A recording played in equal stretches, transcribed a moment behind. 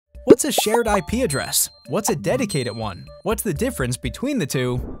What's a shared IP address? What's a dedicated one? What's the difference between the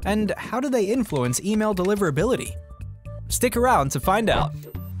two? And how do they influence email deliverability? Stick around to find out.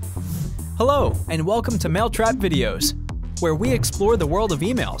 Hello, and welcome to Mailtrap Videos, where we explore the world of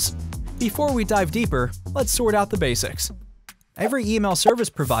emails. Before we dive deeper, let's sort out the basics. Every email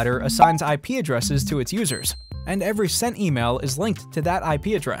service provider assigns IP addresses to its users, and every sent email is linked to that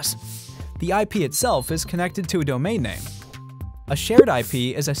IP address. The IP itself is connected to a domain name. A shared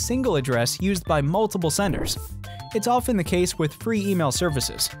IP is a single address used by multiple senders. It's often the case with free email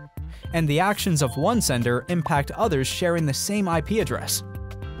services, and the actions of one sender impact others sharing the same IP address.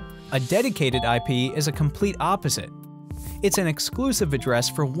 A dedicated IP is a complete opposite. It's an exclusive address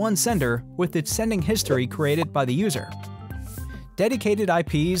for one sender with its sending history created by the user. Dedicated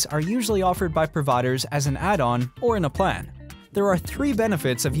IPs are usually offered by providers as an add-on or in a plan. There are 3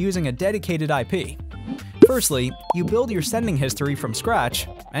 benefits of using a dedicated IP. Firstly, you build your sending history from scratch,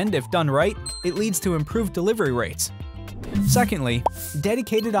 and if done right, it leads to improved delivery rates. Secondly,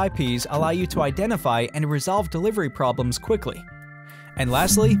 dedicated IPs allow you to identify and resolve delivery problems quickly. And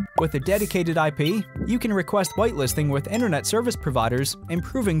lastly, with a dedicated IP, you can request whitelisting with internet service providers,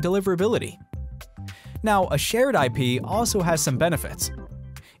 improving deliverability. Now, a shared IP also has some benefits.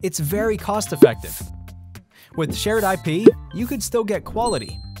 It's very cost-effective. With shared IP, you could still get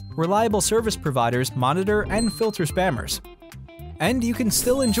quality. Reliable service providers monitor and filter spammers. And you can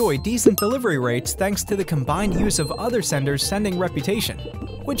still enjoy decent delivery rates thanks to the combined use of other senders' sending reputation,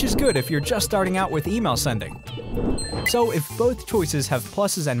 which is good if you're just starting out with email sending. So if both choices have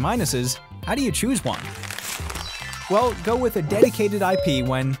pluses and minuses, how do you choose one? Well, go with a dedicated IP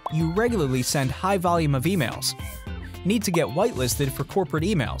when you regularly send high volume of emails, need to get whitelisted for corporate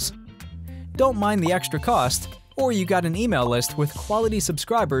emails, don't mind the extra cost, or you got an email list with quality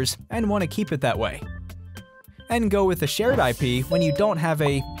subscribers and want to keep it that way. And go with a shared IP when you don't have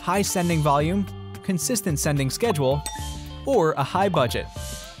a high sending volume, consistent sending schedule, or a high budget.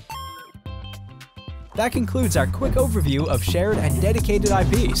 That concludes our quick overview of shared and dedicated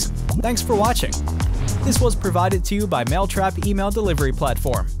IPs. Thanks for watching. This was provided to you by Mailtrap Email Delivery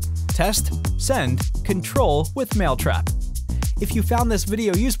Platform. Test, send, control with Mailtrap. If you found this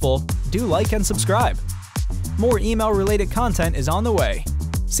video useful, do like and subscribe. More email-related content is on the way.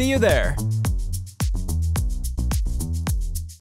 See you there!